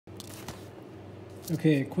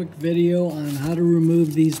Okay, a quick video on how to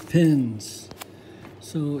remove these pins.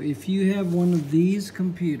 So if you have one of these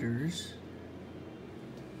computers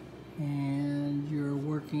and you're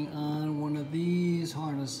working on one of these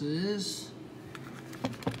harnesses,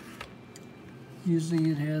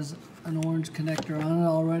 usually it has an orange connector on it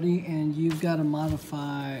already, and you've got to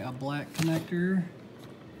modify a black connector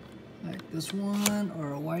like this one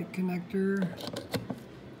or a white connector.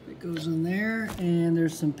 Goes in there, and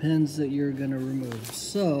there's some pins that you're going to remove.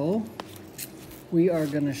 So we are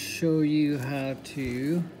going to show you how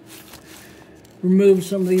to remove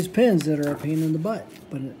some of these pins that are a pain in the butt,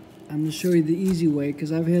 but I'm going to show you the easy way,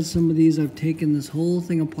 because I've had some of these. I've taken this whole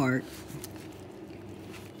thing apart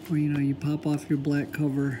where, you know, you pop off your black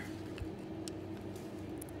cover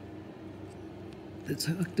that's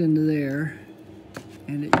hooked into there,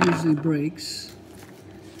 and it usually breaks.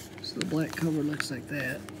 So the black cover looks like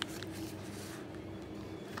that.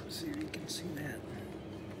 See if you can see that.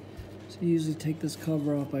 So you usually take this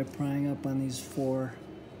cover off by prying up on these four.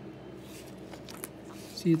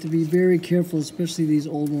 So you have to be very careful, especially these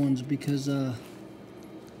old ones, because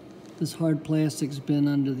this hard plastic's been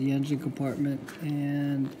under the engine compartment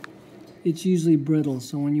and it's usually brittle.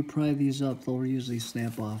 So when you pry these up, they'll usually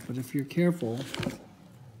snap off. But if you're careful,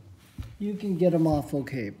 you can get them off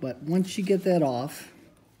okay. But once you get that off,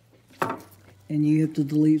 and you have to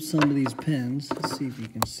delete some of these pins. Let's see if you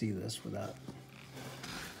can see this without.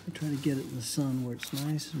 I try to get it in the sun where it's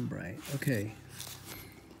nice and bright. Okay.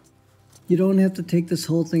 You don't have to take this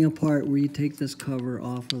whole thing apart where you take this cover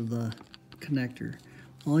off of the connector.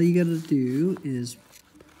 All you got to do is,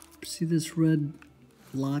 see this red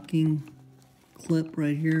locking clip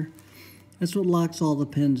right here? That's what locks all the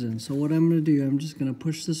pins in. So what I'm going to do, I'm just going to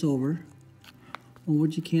push this over. Well,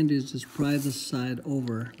 what you can do is just pry this side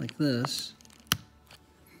over like this.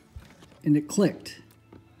 And it clicked.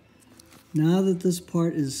 Now that this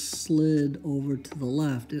part is slid over to the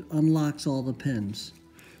left, it unlocks all the pins.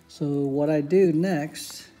 So what I do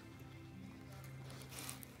next,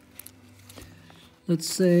 let's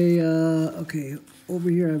say, okay, over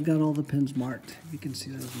here I've got all the pins marked. You can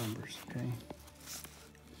see those numbers, okay?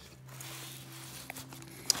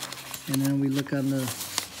 And then we look on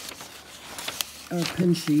our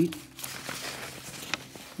pin sheet.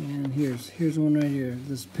 And here's one right here.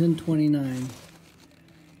 This pin 29,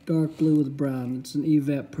 dark blue with brown. It's an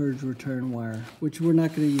evap purge return wire, which we're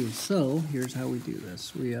not going to use. So here's how we do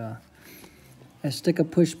this. I stick a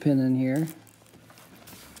push pin in here.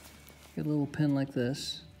 Get a little pin like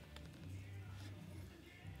this.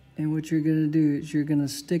 And what you're going to do is you're going to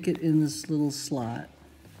stick it in this little slot.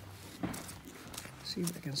 See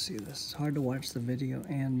if I can see this. It's hard to watch the video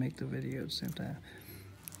and make the video at the same time.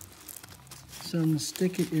 So I'm going to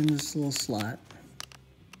stick it in this little slot.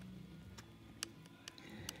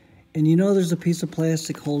 And you know there's a piece of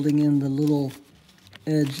plastic holding in the little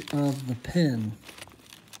edge of the pin.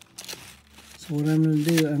 So what I'm going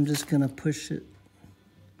to do, I'm just going to push it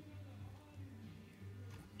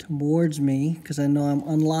towards me, because I know I'm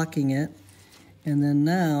unlocking it. And then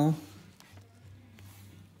now,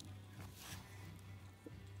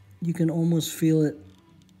 you can almost feel it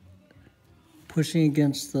pushing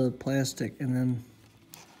against the plastic, and then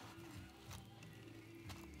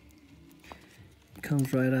it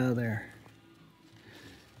comes right out of there.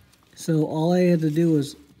 So all I had to do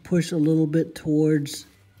was push a little bit towards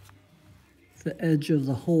the edge of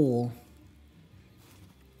the hole,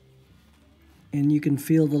 and you can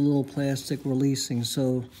feel the little plastic releasing.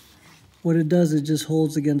 So what it does, it just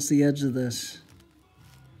holds against the edge of this.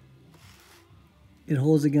 It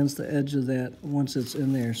holds against the edge of that once it's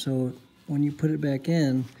in there. So when you put it back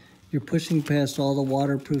in, you're pushing past all the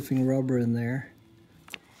waterproofing rubber in there.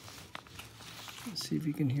 Let's see if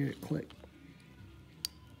you can hear it click.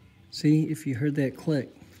 See if you heard that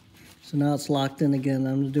click. So now it's locked in again.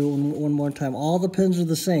 I'm going to do it one more time. All the pins are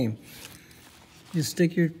the same. You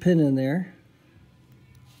stick your pin in there.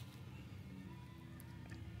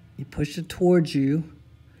 You push it towards you.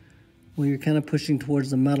 Well, you're kind of pushing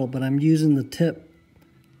towards the metal, but I'm using the tip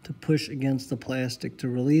to push against the plastic to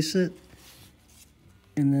release it,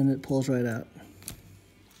 and then it pulls right out.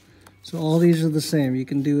 So all these are the same. You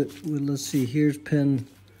can do it with, let's see, here's pin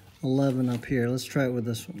 11 up here. Let's try it with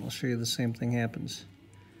this one. I'll show you the same thing happens.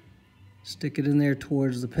 Stick it in there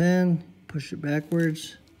towards the pin, push it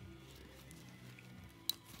backwards,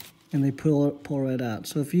 and they pull right out.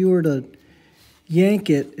 So if you were to yank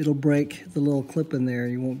it, it'll break the little clip in there.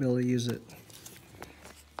 You won't be able to use it.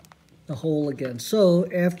 The hole again.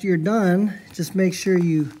 So after you're done, just make sure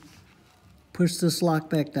you push this lock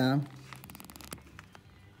back down.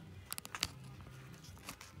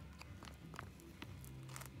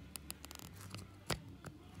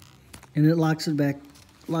 and it locks it back,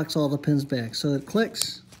 locks all the pins back. So it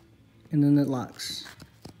clicks and then it locks.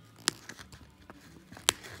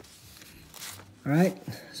 All right,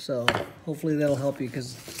 so hopefully that'll help you,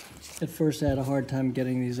 because at first I had a hard time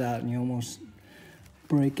getting these out and you almost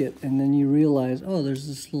break it, and then you realize, oh, there's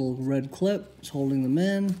this little red clip, it's holding them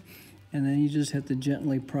in, and then you just have to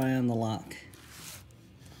gently pry on the lock.